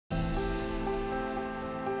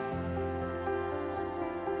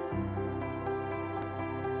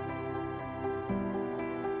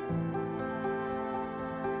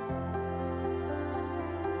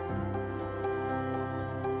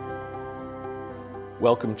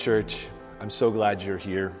Welcome, church. I'm so glad you're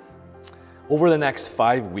here. Over the next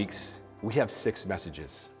 5 weeks, we have 6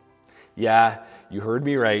 messages. Yeah, you heard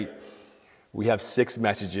me right. We have 6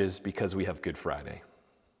 messages because we have Good Friday.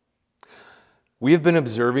 We have been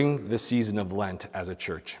observing the season of Lent as a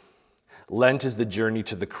church. Lent is the journey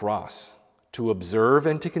to the cross, to observe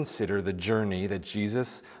and to consider the journey that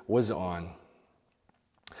Jesus was on,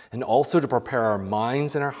 and also to prepare our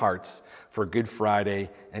minds and our hearts for Good Friday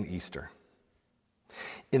and Easter.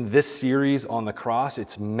 In this series on the cross,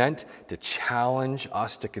 it's meant to challenge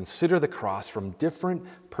us to consider the cross from different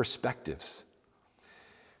perspectives.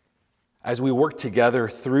 As we work together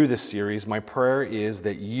through this series, my prayer is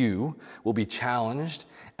that you will be challenged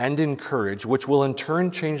and encouraged, which will in turn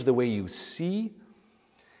change the way you see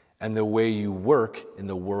and the way you work in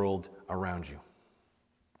the world around you.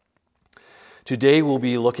 Today, we'll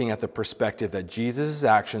be looking at the perspective that Jesus'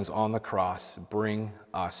 actions on the cross bring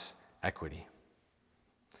us equity.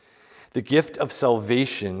 The gift of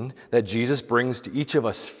salvation that Jesus brings to each of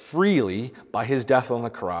us freely by his death on the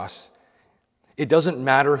cross. It doesn't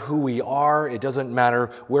matter who we are. It doesn't matter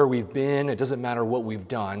where we've been. It doesn't matter what we've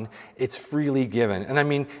done. It's freely given.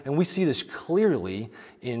 And we see this clearly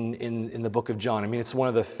in the book of John. It's one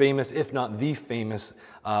of the famous, if not the famous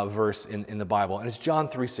verse in the Bible. And it's John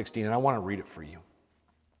 3:16, and I want to read it for you.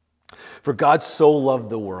 For God so loved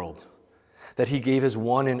the world that he gave his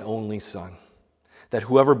one and only Son, that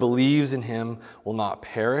whoever believes in him will not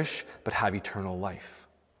perish, but have eternal life.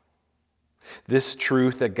 This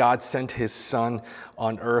truth that God sent his Son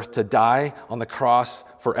on earth to die on the cross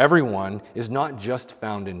for everyone is not just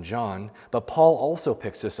found in John, but Paul also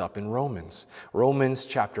picks this up in Romans. Romans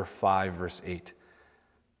chapter 5, verse 8.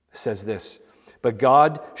 It says this, "But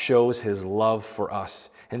God shows his love for us,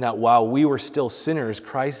 in that while we were still sinners,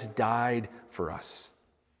 Christ died for us."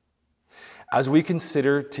 As we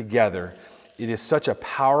consider together, it is such a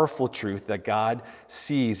powerful truth that God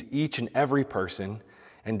sees each and every person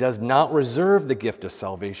and does not reserve the gift of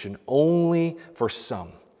salvation only for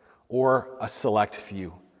some or a select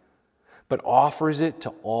few, but offers it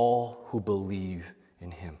to all who believe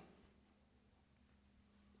in him.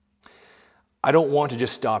 I don't want to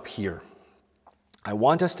just stop here. I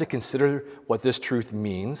want us to consider what this truth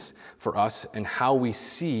means for us and how we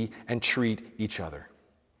see and treat each other.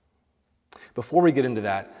 Before we get into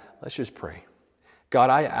that, let's just pray. God,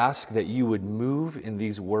 I ask that you would move in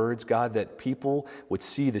these words, God, that people would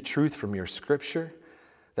see the truth from your scripture,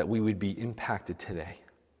 that we would be impacted today.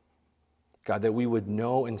 God, that we would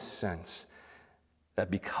know and sense that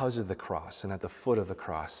because of the cross and at the foot of the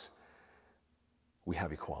cross, we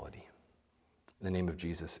have equality. In the name of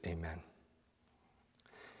Jesus, amen.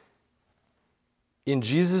 In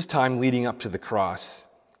Jesus' time leading up to the cross,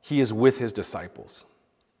 he is with his disciples.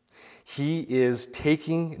 He is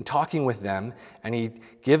talking with them, and he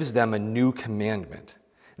gives them a new commandment.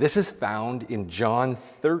 This is found in John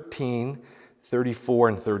 13, 34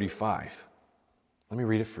 and 35. Let me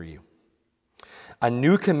read it for you. "A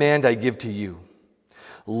new command I give to you.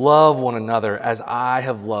 Love one another as I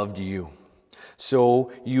have loved you.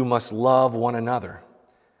 So you must love one another.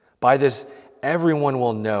 By this, everyone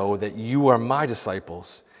will know that you are my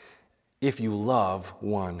disciples if you love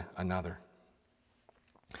one another."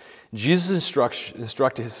 Jesus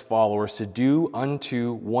instructed his followers to do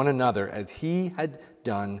unto one another as he had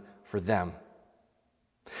done for them.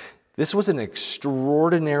 This was an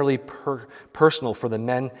extraordinarily personal for the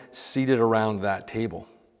men seated around that table.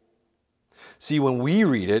 See, when we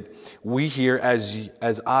read it, we hear,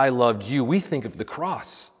 as I loved you, we think of the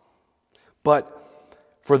cross. But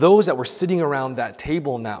for those that were sitting around that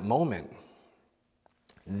table in that moment,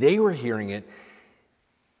 they were hearing it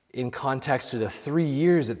in context to the 3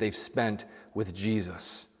 years that they've spent with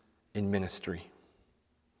Jesus in ministry.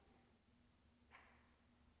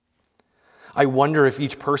 I wonder if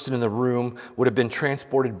each person in the room would have been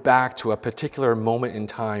transported back to a particular moment in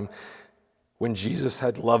time when Jesus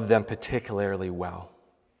had loved them particularly well.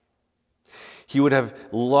 He would have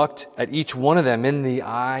looked at each one of them in the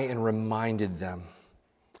eye and reminded them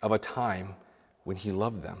of a time when he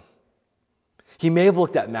loved them. He may have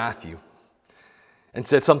looked at Matthew and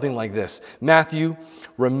said something like this, "Matthew,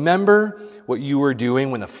 remember what you were doing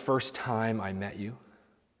when the first time I met you?"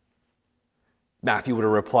 Matthew would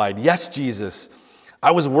have replied, "Yes, Jesus,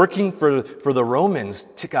 I was working for the Romans,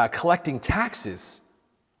 collecting taxes.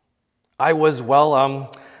 I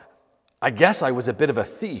guess I was a bit of a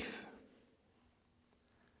thief.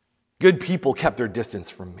 Good people kept their distance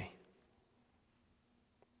from me.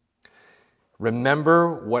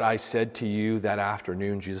 Remember what I said to you that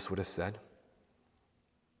afternoon," Jesus would have said.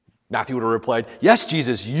 Matthew would have replied, "Yes,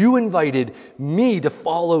 Jesus, you invited me to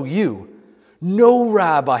follow you. No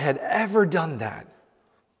rabbi had ever done that.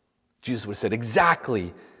 Jesus would have said,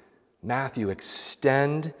 exactly, Matthew,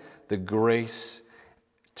 extend the grace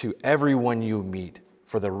to everyone you meet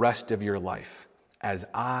for the rest of your life, as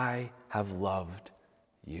I have loved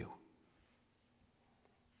you.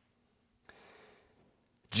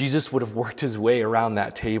 Jesus would have worked his way around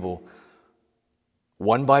that table,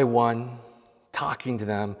 one by one, talking to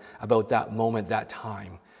them about that moment, that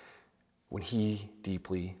time, when he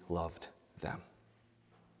deeply loved them.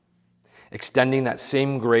 Extending that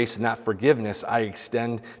same grace and that forgiveness, I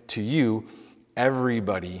extend to you,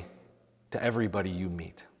 everybody you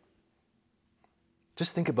meet.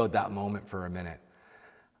 Just think about that moment for a minute.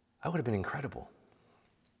 That would have been incredible.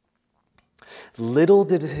 Little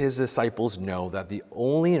did his disciples know that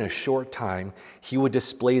only in a short time he would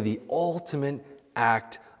display the ultimate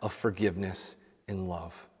act of forgiveness and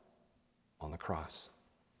love on the cross.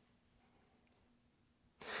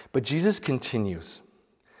 But Jesus continues,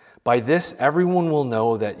 "By this everyone will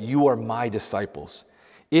know that you are my disciples,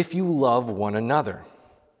 if you love one another."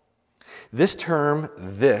 This term,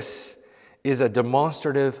 "this," is a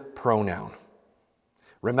demonstrative pronoun.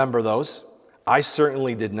 Remember those? I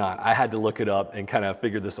certainly did not. I had to look it up and kind of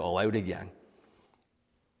figure this all out again.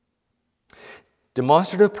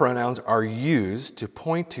 Demonstrative pronouns are used to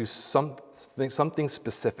point to something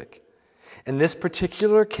specific. In this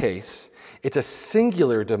particular case, it's a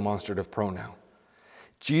singular demonstrative pronoun.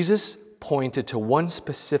 Jesus pointed to one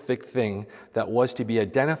specific thing that was to be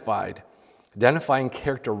identifying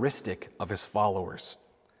characteristic of his followers,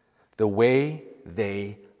 the way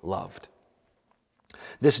they loved.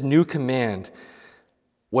 This new command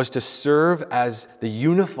was to serve as the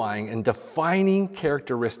unifying and defining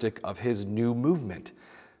characteristic of his new movement,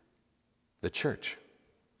 the church.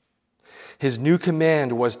 His new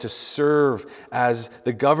command was to serve as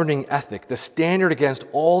the governing ethic. The standard against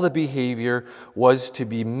all the behavior was to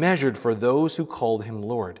be measured for those who called him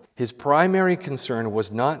Lord. His primary concern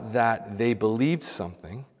was not that they believed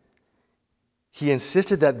something. He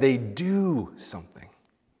insisted that they do something.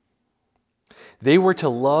 They were to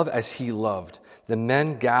love as he loved. The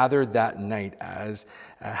men gathered that night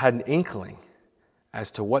had an inkling as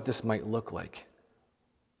to what this might look like.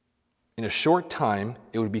 In a short time,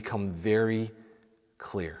 it would become very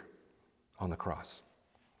clear on the cross.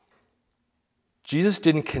 Jesus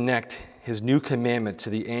didn't connect his new commandment to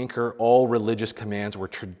the anchor all religious commands were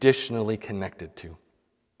traditionally connected to.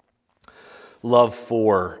 Love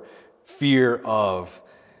for, fear of,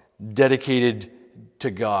 dedicated to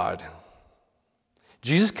God.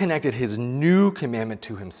 Jesus connected his new commandment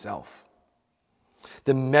to himself.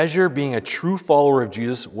 The measure being a true follower of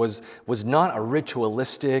Jesus was not a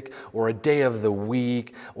ritualistic or a day of the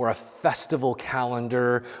week or a festival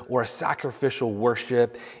calendar or a sacrificial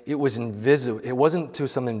worship. It was invisible. It wasn't to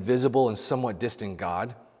some invisible and somewhat distant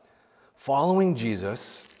God. Following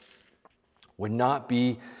Jesus would not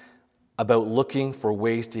be about looking for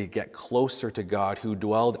ways to get closer to God who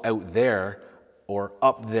dwelled out there or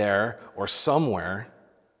up there or somewhere.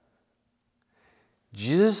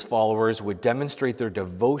 Jesus' followers would demonstrate their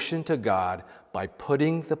devotion to God by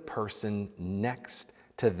putting the person next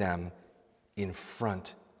to them in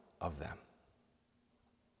front of them.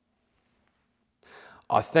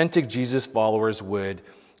 Authentic Jesus followers wouldn't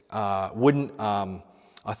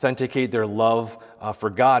authenticate their love for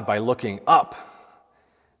God by looking up.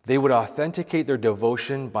 They would authenticate their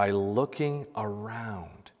devotion by looking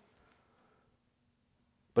around.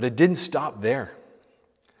 But it didn't stop there.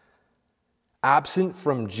 Absent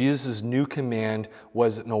from Jesus' new command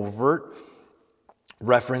was an overt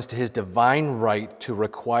reference to his divine right to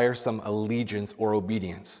require some allegiance or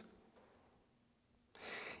obedience.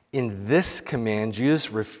 In this command,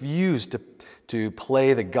 Jesus refused to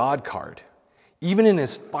play the God card. Even in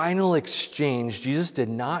his final exchange, Jesus did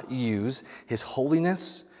not use his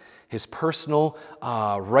holiness, his personal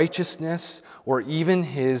righteousness, or even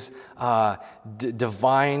his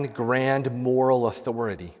divine grand moral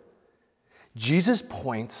authority. Jesus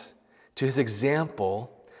points to his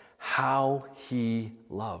example, how he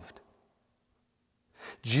loved.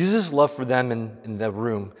 Jesus' love for them in the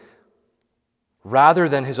room, rather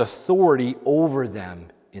than his authority over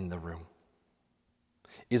them in the room,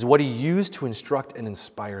 is what he used to instruct and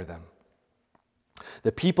inspire them.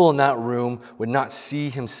 The people in that room would not see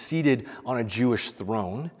him seated on a Jewish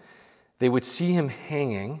throne. They would see him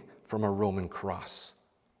hanging from a Roman cross.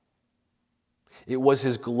 It was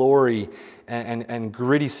his glory and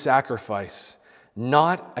gritty sacrifice,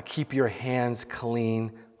 not a keep your hands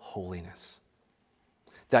clean holiness,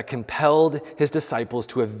 that compelled his disciples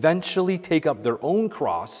to eventually take up their own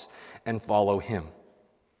cross and follow him.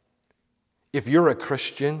 If you're a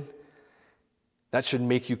Christian, That should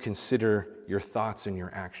make you consider your thoughts and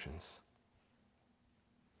your actions.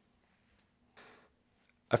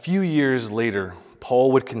 A few years later,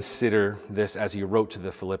 Paul would consider this as he wrote to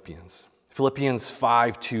the Philippians. Philippians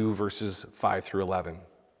 5:2, verses 5 through 11.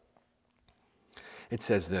 It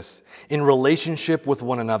says this: "In relationship with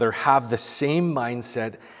one another, have the same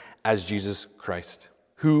mindset as Jesus Christ,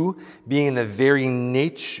 who, being in the very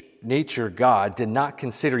nature God, did not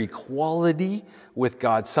consider equality with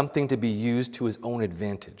God something to be used to his own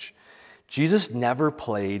advantage. Jesus never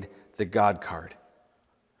played the God card.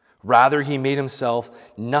 Rather, he made himself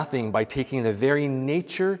nothing by taking the very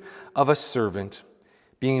nature of a servant,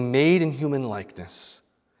 being made in human likeness,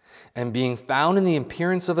 and being found in the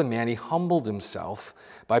appearance of a man, he humbled himself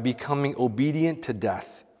by becoming obedient to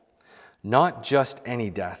death, not just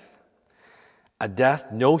any death, a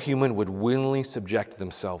death no human would willingly subject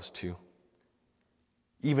themselves to,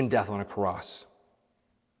 even death on a cross.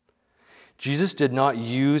 Jesus did not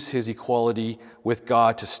use his equality with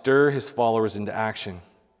God to stir his followers into action.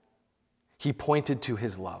 He pointed to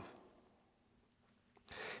his love.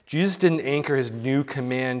 Jesus didn't anchor his new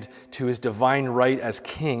command to his divine right as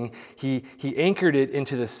king. He anchored it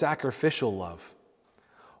into the sacrificial love.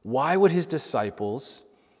 Why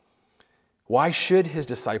should his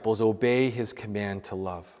disciples obey his command to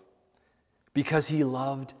love? Because he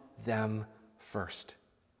loved them first.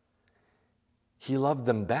 He loved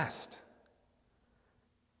them best.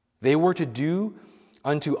 They were to do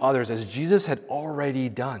unto others as Jesus had already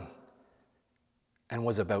done and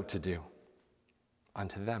was about to do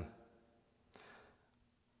unto them.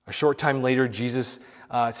 A short time later, Jesus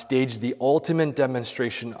staged the ultimate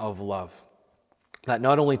demonstration of love that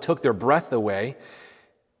not only took their breath away,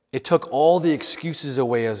 it took all the excuses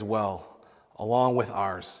away as well, along with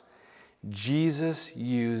ours. Jesus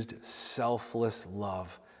used selfless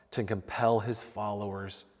love to compel his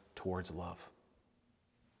followers towards love.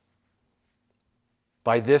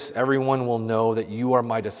 By this, everyone will know that you are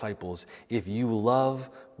my disciples if you love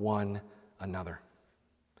one another.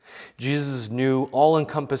 Jesus' new,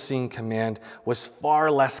 all-encompassing command was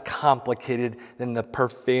far less complicated than the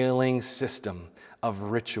prevailing system of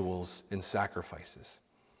rituals and sacrifices.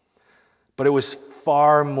 But it was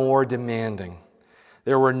far more demanding.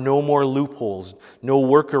 There were no more loopholes, no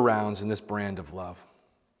workarounds in this brand of love.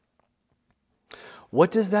 What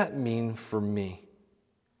does that mean for me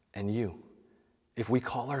and you if we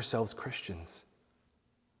call ourselves Christians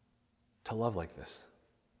to love like this?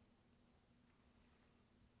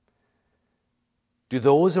 Do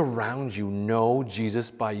those around you know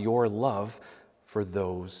Jesus by your love for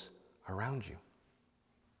those around you?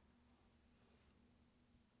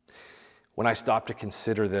 When I stop to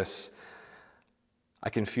consider this, I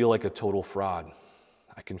can feel like a total fraud.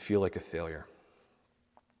 I can feel like a failure.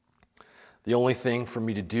 The only thing for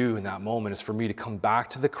me to do in that moment is for me to come back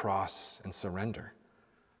to the cross and surrender,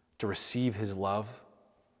 to receive his love,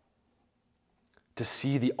 to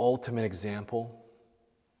see the ultimate example,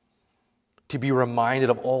 to be reminded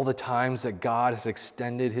of all the times that God has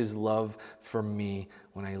extended his love for me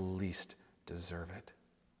when I least deserve it.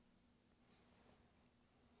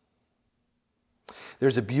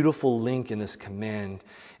 There's a beautiful link in this command,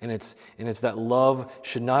 and it's that love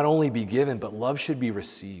should not only be given, but love should be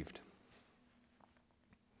received.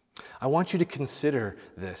 I want you to consider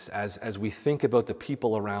this as we think about the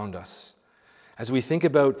people around us, as we think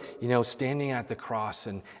about, standing at the cross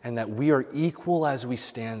and that we are equal as we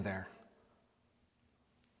stand there.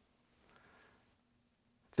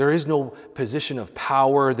 There is no position of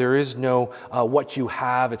power. There is no what you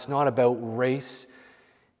have. It's not about race.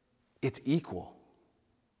 It's equal.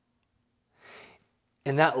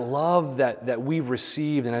 And that love that we've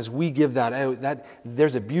received, and as we give that out,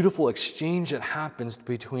 there's a beautiful exchange that happens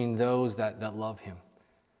between those that love him.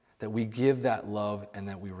 That we give that love and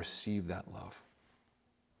that we receive that love.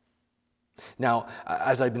 Now,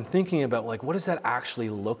 as I've been thinking about, what does that actually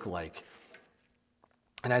look like?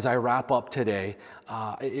 And as I wrap up today,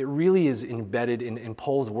 it really is embedded in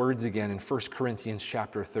Paul's words again in 1 Corinthians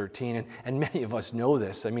chapter 13. And many of us know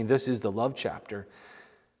this. This is the love chapter.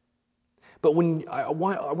 But I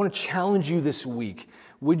want to challenge you this week.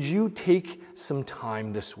 Would you take some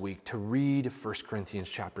time this week to read 1 Corinthians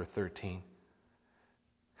chapter 13?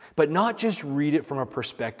 But not just read it from a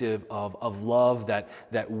perspective of love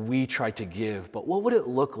that we try to give, but what would it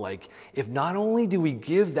look like if not only do we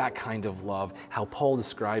give that kind of love, how Paul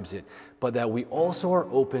describes it, but that we also are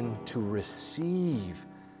open to receive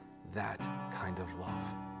that kind of love?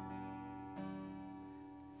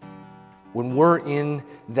 When we're in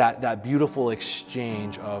that beautiful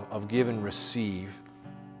exchange of give and receive,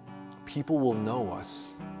 people will know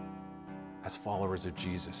us as followers of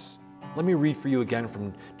Jesus. Let me read for you again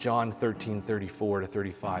from John 13:34 to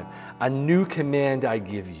 35. A new command I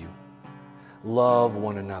give you, love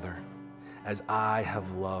one another as I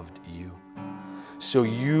have loved you. So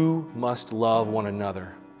you must love one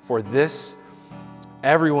another. For this,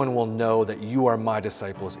 everyone will know that you are my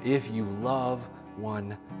disciples if you love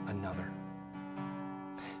one another.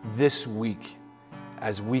 This week,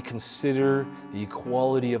 as we consider the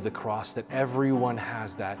equality of the cross, that everyone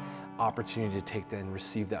has that opportunity to take that and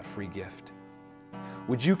receive that free gift,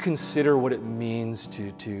 would you consider what it means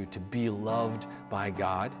to be loved by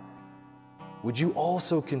God? Would you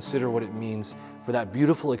also consider what it means for that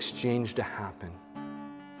beautiful exchange to happen?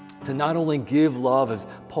 To not only give love, as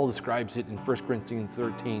Paul describes it in 1 Corinthians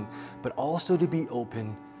 13, but also to be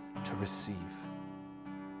open to receive.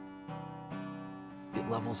 It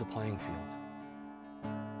levels the playing field.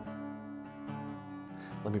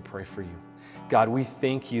 Let me pray for you. God, we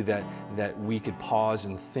thank you that we could pause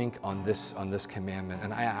and think on this commandment.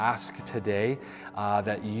 And I ask today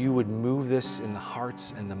that you would move this in the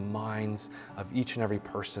hearts and the minds of each and every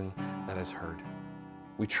person that has heard.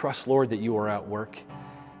 We trust, Lord, that you are at work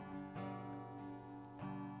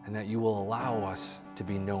and that you will allow us to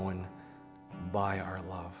be known by our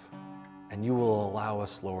love. And you will allow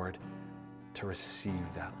us, Lord, to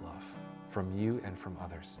receive that love from you and from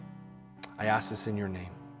others. I ask this in your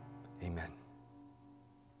name. Amen.